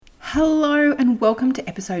Hello and welcome to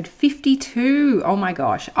episode 52. Oh my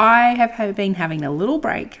gosh, I have been having a little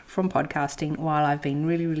break from podcasting while I've been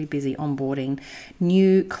really busy onboarding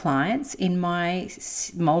new clients in my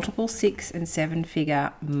multiple 6 and 7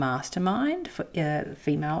 figure mastermind for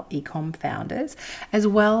female e-com founders, as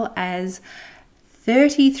well as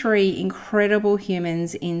 33 incredible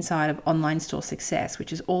humans inside of Online Store Success,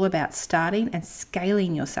 which is all about starting and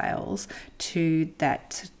scaling your sales to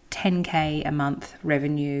that 10K a month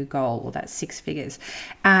revenue goal, or that's 6 figures.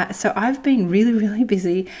 So I've been really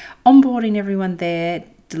busy onboarding everyone there,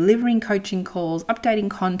 delivering coaching calls, updating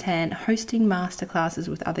content, hosting masterclasses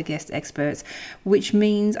with other guest experts, which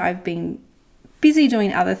means I've been busy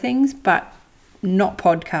doing other things, but not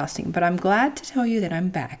podcasting. But I'm glad to tell you that I'm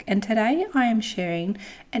back. And today I am sharing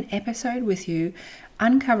an episode with you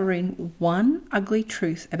uncovering one ugly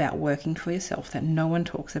truth about working for yourself that no one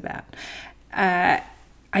talks about.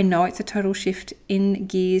 I know it's a total shift in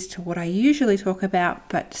gears to what I usually talk about,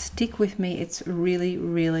 but stick with me. It's a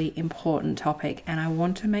really important topic, and I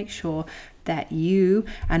want to make sure that you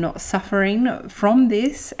are not suffering from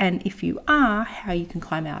this, and if you are, how you can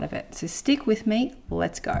climb out of it. So stick with me.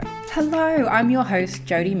 Let's go. Hello, I'm your host,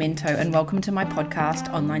 Jody Minto, and welcome to my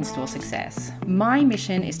podcast, Online Store Success. My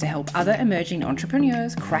mission is to help other emerging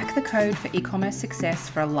entrepreneurs crack the code for e-commerce success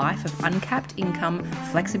for a life of uncapped income,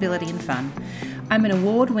 flexibility, and fun. I'm an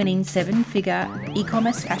award-winning 7-figure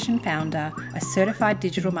e-commerce fashion founder, a certified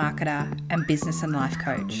digital marketer, and business and life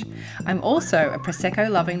coach. I'm also a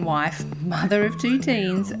Prosecco-loving wife, mother of 2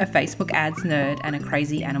 teens, a Facebook ads nerd, and a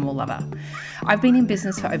crazy animal lover. I've been in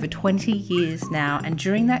business for over 20 years now, and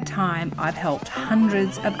during that time, I've helped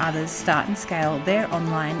hundreds of others start and scale their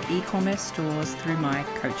online e-commerce stores through my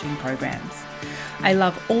coaching programs. I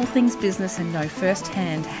love all things business and know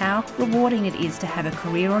firsthand how rewarding it is to have a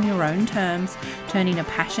career on your own terms, turning a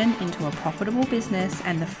passion into a profitable business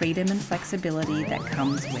and the freedom and flexibility that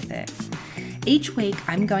comes with it. Each week,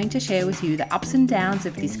 I'm going to share with you the ups and downs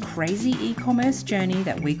of this crazy e-commerce journey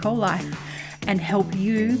that we call life, and help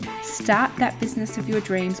you start that business of your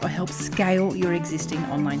dreams or help scale your existing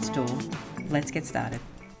online store. Let's get started.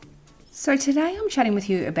 So today I'm chatting with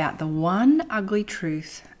you about the one ugly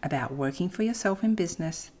truth about working for yourself in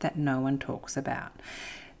business that no one talks about.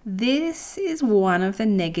 This is one of the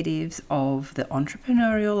negatives of the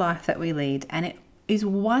entrepreneurial life that we lead, and it is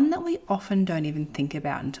one that we often don't even think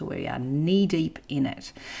about until we are knee deep in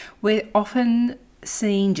it. We're often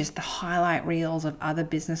seeing just the highlight reels of other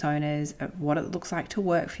business owners, of what it looks like to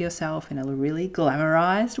work for yourself in a really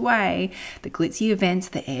glamorized way, the glitzy events,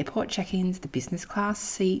 the airport check-ins, the business class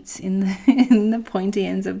seats in the pointy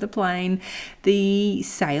ends of the plane, the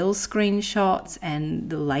sales screenshots,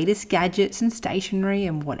 and the latest gadgets and stationery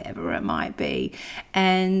and whatever it might be.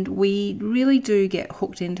 And we really do get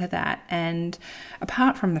hooked into that. And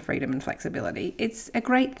apart from the freedom and flexibility, it's a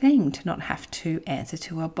great thing to not have to answer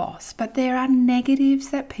to a boss. But there are negatives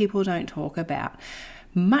that people don't talk about.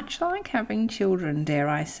 Much like having children, dare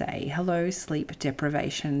I say. Hello, sleep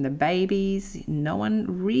deprivation, the babies. No one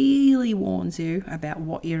really warns you about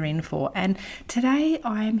what you're in for. And today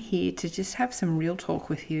I am here to just have some real talk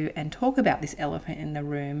with you and talk about this elephant in the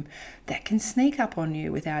room that can sneak up on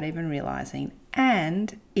you without even realizing.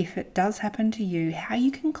 And if it does happen to you, how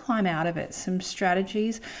you can climb out of it. Some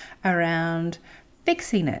strategies around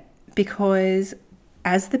fixing it, because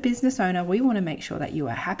as the business owner, we want to make sure that you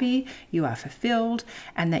are happy, you are fulfilled,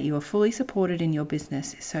 and that you are fully supported in your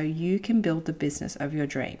business so you can build the business of your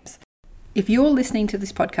dreams. If you're listening to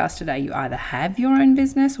this podcast today, you either have your own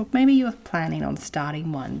business or maybe you're planning on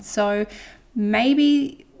starting one. So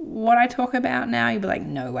maybe what I talk about now, you'll be like,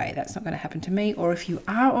 no way, that's not going to happen to me. Or if you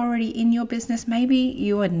are already in your business, maybe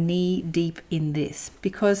you are knee deep in this,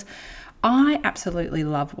 because I absolutely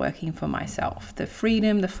love working for myself. The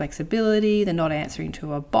freedom, the flexibility, the not answering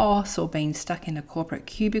to a boss or being stuck in a corporate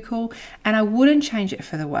cubicle, and I wouldn't change it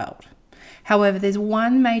for the world. However, there's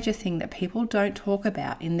one major thing that people don't talk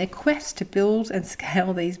about in their quest to build and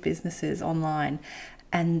scale these businesses online,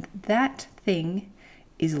 and that thing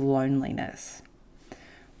is loneliness.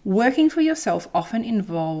 Working for yourself often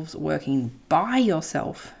involves working by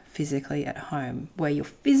yourself physically at home, where you're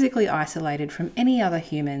physically isolated from any other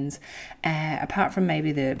humans, apart from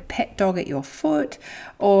maybe the pet dog at your foot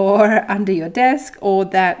or under your desk or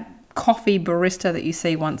that coffee barista that you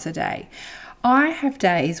see once a day. I have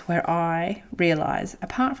days where I realize,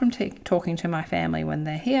 apart from talking to my family when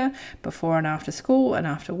they're here, before and after school and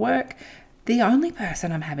after work, the only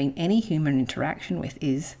person I'm having any human interaction with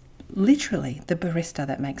is literally the barista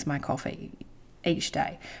that makes my coffee each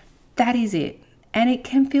day. That is it. And it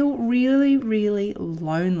can feel really, really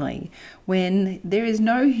lonely when there is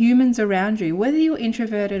no humans around you, whether you're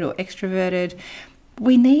introverted or extroverted.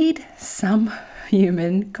 We need some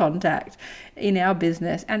human contact in our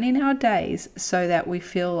business and in our days so that we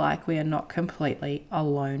feel like we are not completely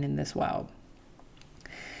alone in this world.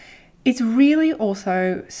 It's really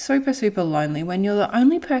also super, super lonely when you're the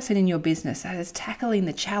only person in your business that is tackling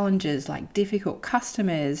the challenges like difficult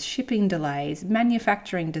customers, shipping delays,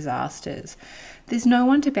 manufacturing disasters. There's no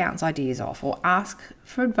one to bounce ideas off or ask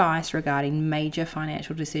for advice regarding major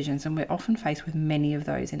financial decisions, and we're often faced with many of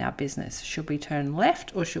those in our business. Should we turn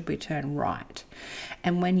left or should we turn right?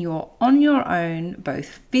 And when you're on your own, both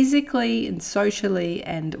physically and socially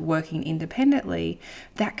and working independently,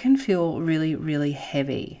 that can feel really, really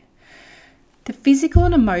heavy. The physical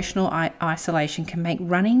and emotional isolation can make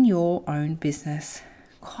running your own business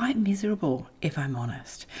quite miserable, if I'm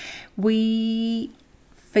honest. We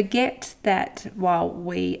forget that while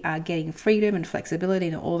we are getting freedom and flexibility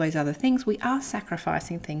and all those other things, we are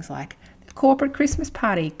sacrificing things like the corporate Christmas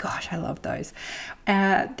party. Gosh, I love those.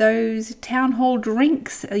 Those town hall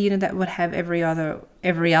drinks, that would have every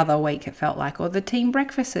other week, it felt like, or the team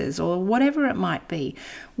breakfasts or whatever it might be.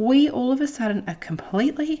 We all of a sudden are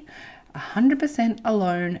completely 100%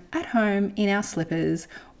 alone at home in our slippers,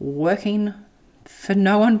 working for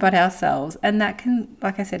no one but ourselves. And that can,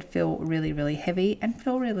 like I said, feel really, really heavy and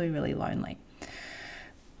feel really, really lonely.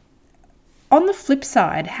 On the flip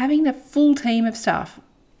side, having a full team of staff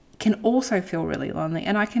can also feel really lonely.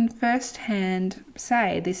 And I can firsthand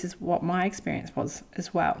say this is what my experience was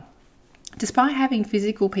as well. Despite having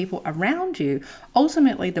physical people around you,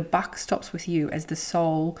 ultimately the buck stops with you as the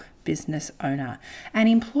sole business owner. And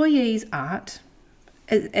employees aren't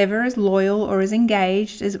ever as loyal or as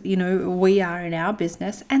engaged as we are in our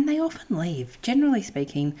business, and they often leave. Generally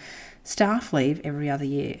speaking, staff leave every other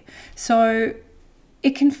year. So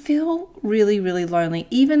it can feel really, really lonely,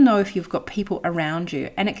 even though if you've got people around you,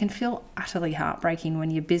 and it can feel utterly heartbreaking when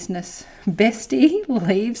your business bestie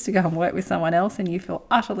leaves to go and work with someone else and you feel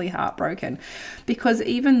utterly heartbroken, because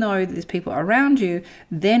even though there's people around you,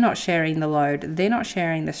 they're not sharing the load, they're not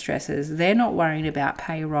sharing the stresses, they're not worrying about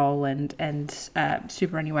payroll and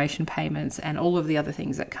superannuation payments and all of the other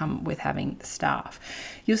things that come with having staff.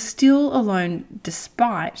 You're still alone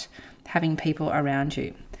despite having people around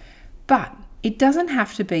you. But it doesn't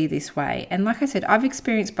have to be this way. And like I said, I've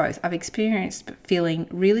experienced both. I've experienced feeling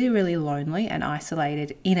really, really lonely and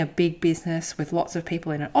isolated in a big business with lots of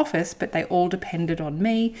people in an office, but they all depended on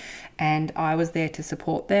me and I was there to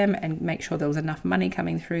support them and make sure there was enough money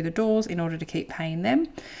coming through the doors in order to keep paying them.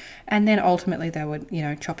 And then ultimately they would,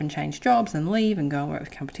 chop and change jobs and leave and go and work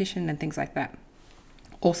with competition and things like that.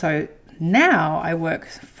 Also, now I work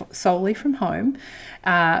solely from home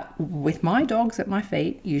with my dogs at my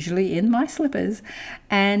feet, usually in my slippers,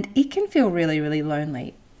 and it can feel really, really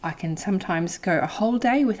lonely. I can sometimes go a whole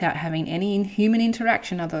day without having any human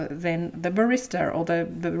interaction other than the barista or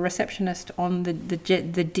the receptionist on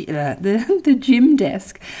the gym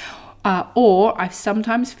desk. Or I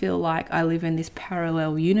sometimes feel like I live in this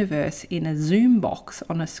parallel universe in a Zoom box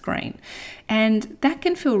on a screen. And that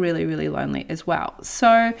can feel really, really lonely as well.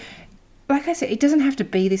 So, like I said, it doesn't have to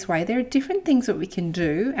be this way. There are different things that we can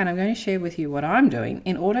do, and I'm going to share with you what I'm doing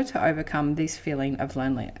in order to overcome this feeling of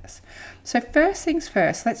loneliness. So first things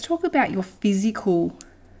first, let's talk about your physical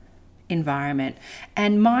environment.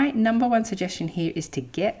 And my number one suggestion here is to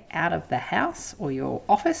get out of the house or your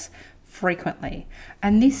office frequently.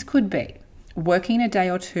 And this could be working a day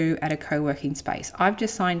or two at a co-working space. I've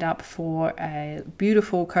just signed up for a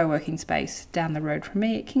beautiful co-working space down the road from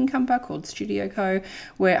me at Kingcumber called Studio Co,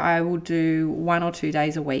 where I will do 1 or 2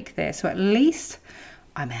 days a week there. So at least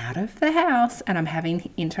I'm out of the house and I'm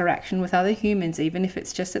having interaction with other humans, even if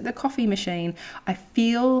it's just at the coffee machine. I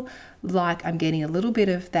feel like I'm getting a little bit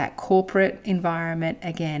of that corporate environment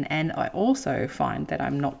again. And I also find that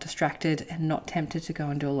I'm not distracted and not tempted to go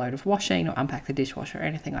and do a load of washing or unpack the dishwasher or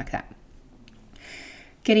anything like that.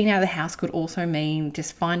 Getting out of the house could also mean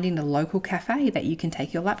just finding a local cafe that you can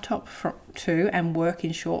take your laptop to and work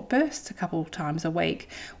in short bursts a couple of times a week,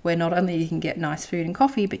 where not only you can get nice food and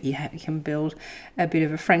coffee, but you can build a bit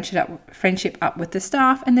of a friendship up with the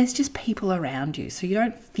staff, and there's just people around you, so you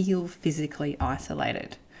don't feel physically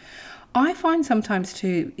isolated. I find sometimes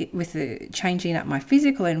too, with the changing up my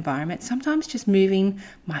physical environment, sometimes just moving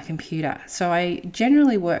my computer. So I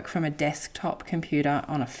generally work from a desktop computer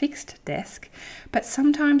on a fixed desk, but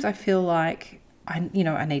sometimes I feel like I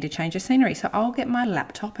need to change the scenery. So I'll get my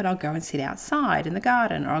laptop and I'll go and sit outside in the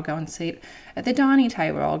garden, or I'll go and sit at the dining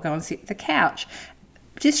table, or I'll go and sit at the couch.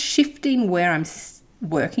 Just shifting where I'm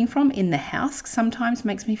working from in the house sometimes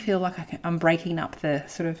makes me feel like I'm breaking up the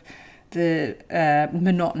sort of the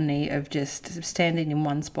monotony of just standing in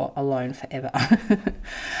one spot alone forever.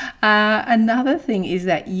 Another thing is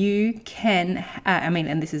that you can,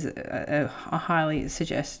 and this is a highly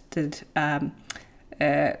suggested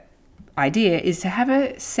idea, is to have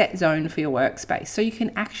a set zone for your workspace. So you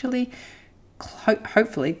can actually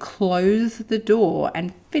hopefully close the door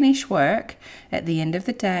and finish work at the end of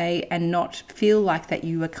the day and not feel like that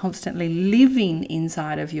you are constantly living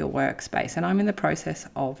inside of your workspace. And I'm in the process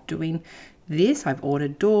of doing this. I've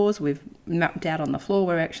ordered doors. We've mapped out on the floor.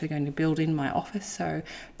 We're actually going to build in my office so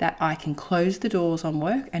that I can close the doors on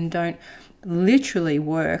work and don't literally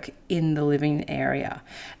work in the living area.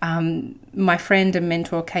 My friend and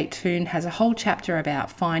mentor Kate Toon has a whole chapter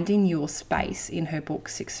about finding your space in her book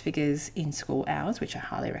 6 Figures in School Hours, which I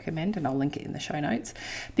highly recommend, and I'll link it in the show notes,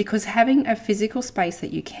 because having a physical space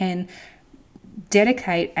that you can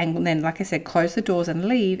dedicate and then, like I said, close the doors and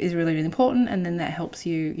leave is really, really important. And then that helps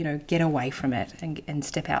you, get away from it and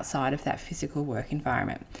step outside of that physical work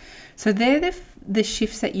environment. So they're the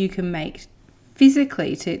shifts that you can make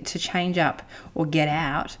physically to change up or get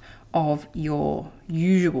out of your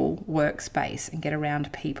usual workspace and get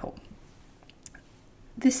around people.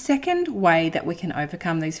 The second way that we can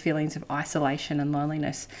overcome these feelings of isolation and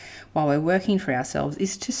loneliness while we're working for ourselves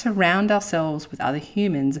is to surround ourselves with other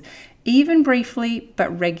humans, even briefly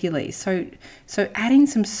but regularly. So adding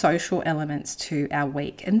some social elements to our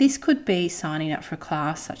week. And this could be signing up for a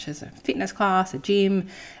class such as a fitness class, a gym,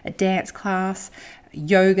 a dance class,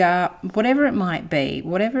 yoga, whatever it might be,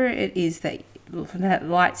 whatever it is that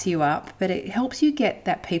lights you up, but it helps you get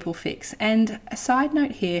that people fix. And a side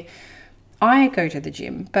note here, I go to the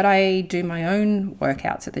gym, but I do my own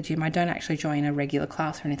workouts at the gym. I don't actually join a regular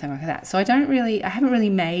class or anything like that. So I haven't really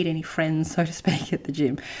made any friends, so to speak, at the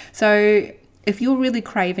gym. So if you're really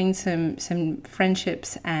craving some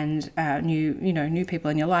friendships and new people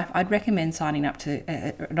in your life, I'd recommend signing up to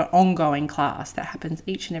an ongoing class that happens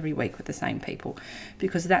each and every week with the same people,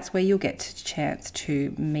 because that's where you'll get a chance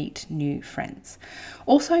to meet new friends.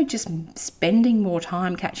 Also, just spending more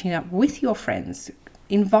time catching up with your friends.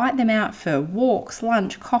 Invite them out for walks,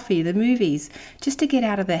 lunch, coffee, the movies, just to get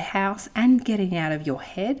out of the house and getting out of your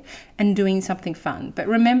head and doing something fun. But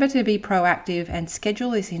remember to be proactive and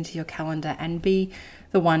schedule this into your calendar and be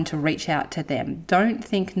the one to reach out to them. Don't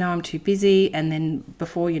think, no, I'm too busy, and then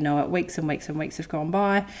before you know it, weeks and weeks and weeks have gone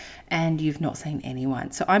by and you've not seen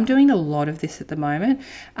anyone. So I'm doing a lot of this at the moment.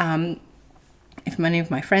 If many of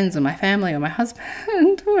my friends or my family or my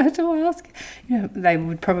husband were to ask, they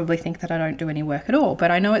would probably think that I don't do any work at all. But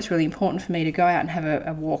I know it's really important for me to go out and have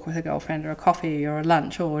a walk with a girlfriend or a coffee or a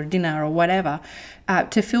lunch or a dinner or whatever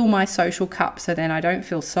to fill my social cup, so then I don't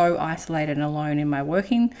feel so isolated and alone in my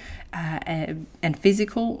working and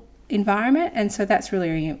physical environment. And so that's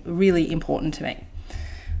really, really important to me.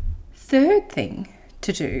 Third thing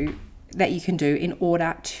to do that you can do in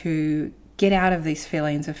order to get out of these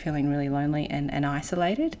feelings of feeling really lonely and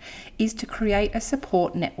isolated is to create a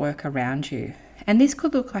support network around you. And this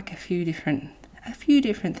could look like a few different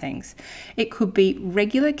things. It could be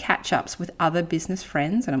regular catch-ups with other business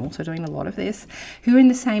friends, and I'm also doing a lot of this, who are in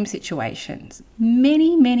the same situations.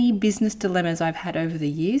 Many, many business dilemmas I've had over the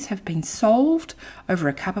years have been solved over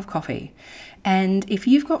a cup of coffee. And if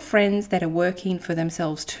you've got friends that are working for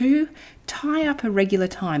themselves too, tie up a regular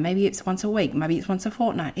time. Maybe it's once a week, maybe it's once a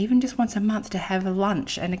fortnight, even just once a month, to have a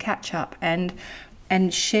lunch and a catch up and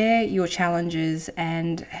share your challenges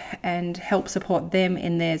and help support them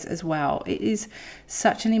in theirs as well. It is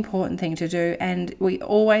such an important thing to do, and we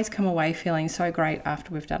always come away feeling so great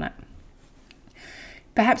after we've done it.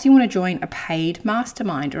 Perhaps you want to join a paid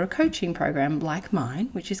mastermind or a coaching program like mine,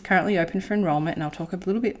 which is currently open for enrollment, and I'll talk a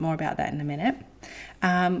little bit more about that in a minute,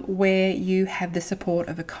 where you have the support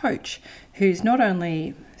of a coach who's not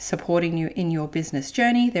only supporting you in your business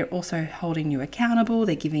journey, they're also holding you accountable,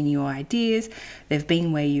 they're giving you ideas, they've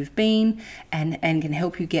been where you've been, and can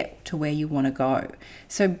help you get to where you want to go.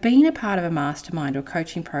 So being a part of a mastermind or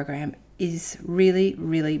coaching program is really,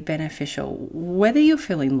 really beneficial, whether you're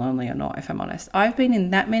feeling lonely or not, if I'm honest. I've been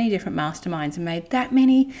in that many different masterminds and made that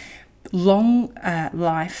many long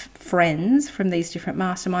life friends from these different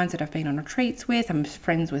masterminds that I've been on retreats with. I'm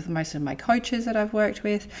friends with most of my coaches that I've worked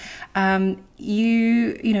with. Often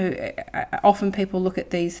people look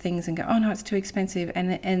at these things and go, oh no, it's too expensive.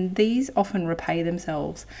 And these often repay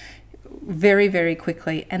themselves very, very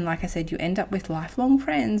quickly. And like I said, you end up with lifelong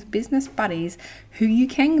friends, business buddies, who you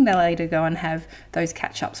can later go and have those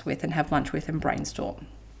catch-ups with and have lunch with and brainstorm.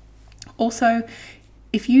 Also,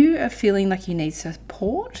 if you are feeling like you need support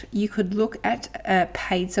support, you could look at a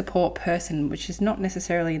paid support person, which is not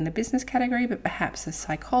necessarily in the business category, but perhaps a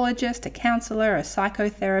psychologist, a counselor, a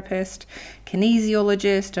psychotherapist,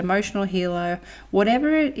 kinesiologist, emotional healer,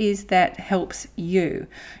 whatever it is that helps you.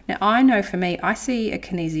 Now, I know for me, I see a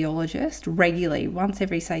kinesiologist regularly, once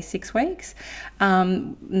every, say, 6 weeks.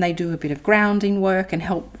 They do a bit of grounding work and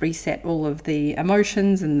help reset all of the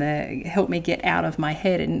emotions and help me get out of my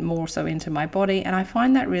head and more so into my body. And I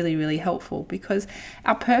find that really, really helpful because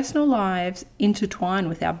our personal lives intertwine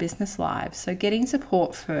with our business lives. So getting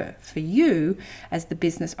support for you as the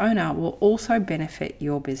business owner will also benefit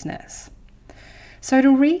your business. So to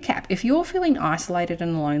recap, if you're feeling isolated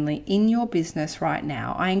and lonely in your business right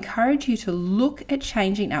now, I encourage you to look at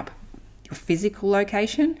changing up your physical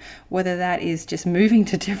location, whether that is just moving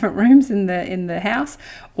to different rooms in the house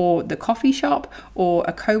or the coffee shop or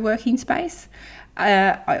a co-working space.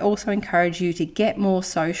 I also encourage you to get more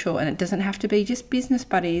social, and it doesn't have to be just business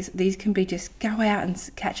buddies. These can be just go out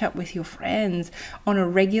and catch up with your friends on a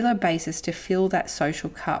regular basis to fill that social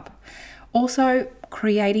cup. Also,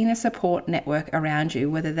 creating a support network around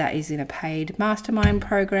you, whether that is in a paid mastermind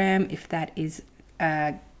program, if that is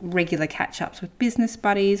regular catch-ups with business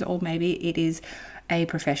buddies, or maybe it is a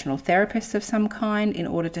professional therapist of some kind in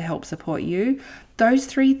order to help support you. Those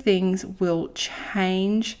 3 things will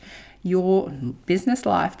change your business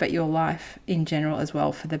life, but your life in general as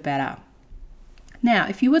well for the better. Now,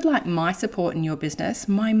 if you would like my support in your business,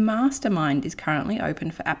 my mastermind is currently open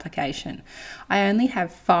for application. I only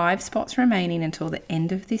have 5 spots remaining until the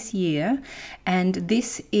end of this year, and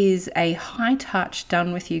this is a high-touch,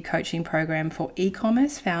 done-with-you coaching program for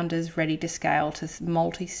e-commerce founders ready to scale to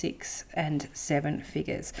multi-6 and 7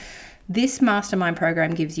 figures. This mastermind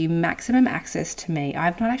program gives you maximum access to me.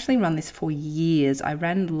 I've not actually run this for years. I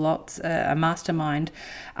ran a mastermind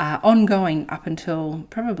ongoing up until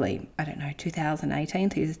probably, 2018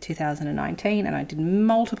 to 2019, and I did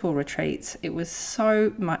multiple retreats. It was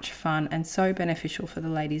so much fun and so beneficial for the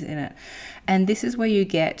ladies in it. And this is where you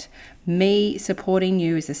get me supporting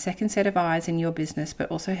you as a second set of eyes in your business, but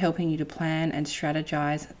also helping you to plan and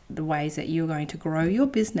strategize the ways that you're going to grow your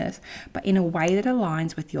business, but in a way that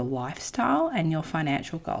aligns with your lifestyle and your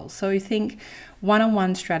financial goals. So think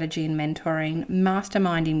one-on-one strategy and mentoring,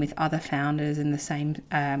 masterminding with other founders in the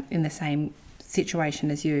same situation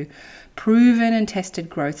as you, proven and tested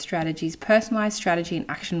growth strategies, personalized strategy and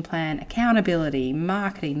action plan, accountability,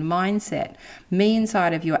 marketing, mindset, me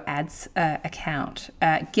inside of your ads account,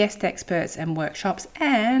 guest experts and workshops,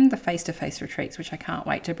 and the face-to-face retreats, which I can't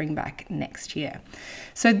wait to bring back next year.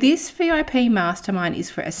 So this VIP mastermind is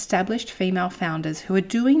for established female founders who are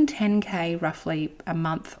doing 10K roughly a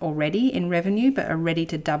month already in revenue, but are ready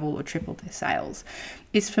to double or triple their sales.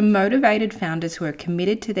 It's for motivated founders who are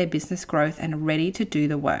committed to their business growth and ready to do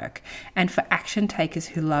the work, and for action takers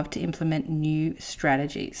who love to implement new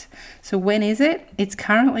strategies. So when is it? It's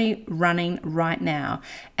currently running right now,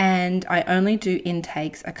 and I only do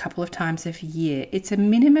intakes a couple of times a year. It's a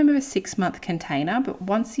minimum of a 6-month container, but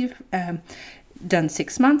once you've done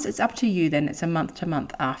 6 months, it's up to you then. It's a month to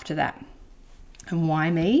month after that. And why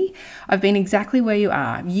me? I've been exactly where you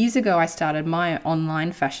are. Years ago, I started my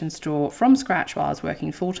online fashion store from scratch while I was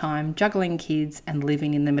working full-time, juggling kids and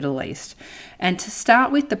living in the Middle East. And to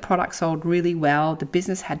start with, the product sold really well, the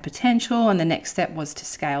business had potential, and the next step was to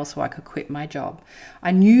scale so I could quit my job.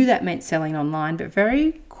 I knew that meant selling online, but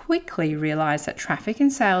very quickly realized that traffic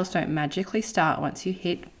and sales don't magically start once you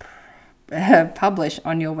hit publish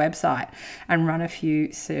on your website and run a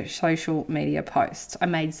few social media posts. I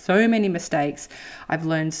made so many mistakes. I've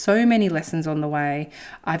learned so many lessons on the way.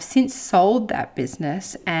 I've since sold that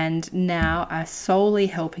business and now are solely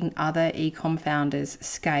helping other e-com founders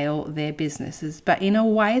scale their businesses, but in a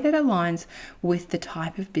way that aligns with the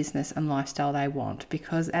type of business and lifestyle they want.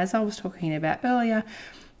 Because as I was talking about earlier,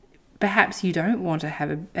 perhaps you don't want to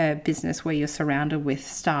have a business where you're surrounded with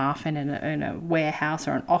staff and in a warehouse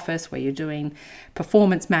or an office where you're doing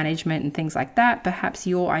performance management and things like that. Perhaps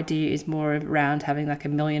your idea is more around having like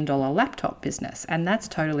 $1 million laptop business, and that's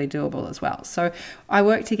totally doable as well. So I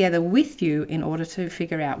work together with you in order to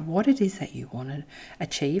figure out what it is that you want to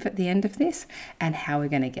achieve at the end of this and how we're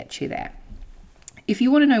going to get you there. If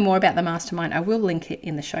you want to know more about the mastermind, I will link it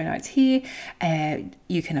in the show notes here.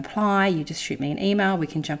 You can apply, you just shoot me an email, we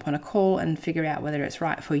can jump on a call and figure out whether it's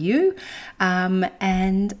right for you.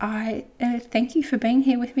 And I thank you for being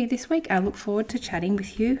here with me this week. I look forward to chatting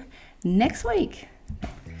with you next week.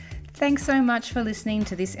 Thanks so much for listening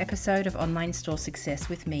to this episode of Online Store Success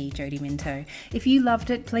with me, Jody Minto. If you loved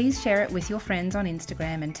it, please share it with your friends on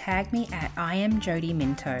Instagram and tag me at I am Jody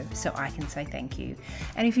Minto so I can say thank you.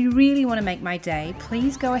 And if you really want to make my day,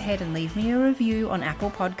 please go ahead and leave me a review on Apple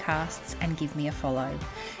Podcasts and give me a follow.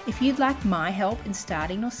 If you'd like my help in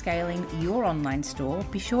starting or scaling your online store,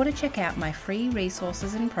 be sure to check out my free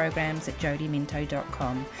resources and programs at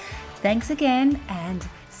jodyminto.com. Thanks again, and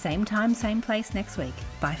same time, same place next week.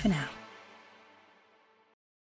 Bye for now.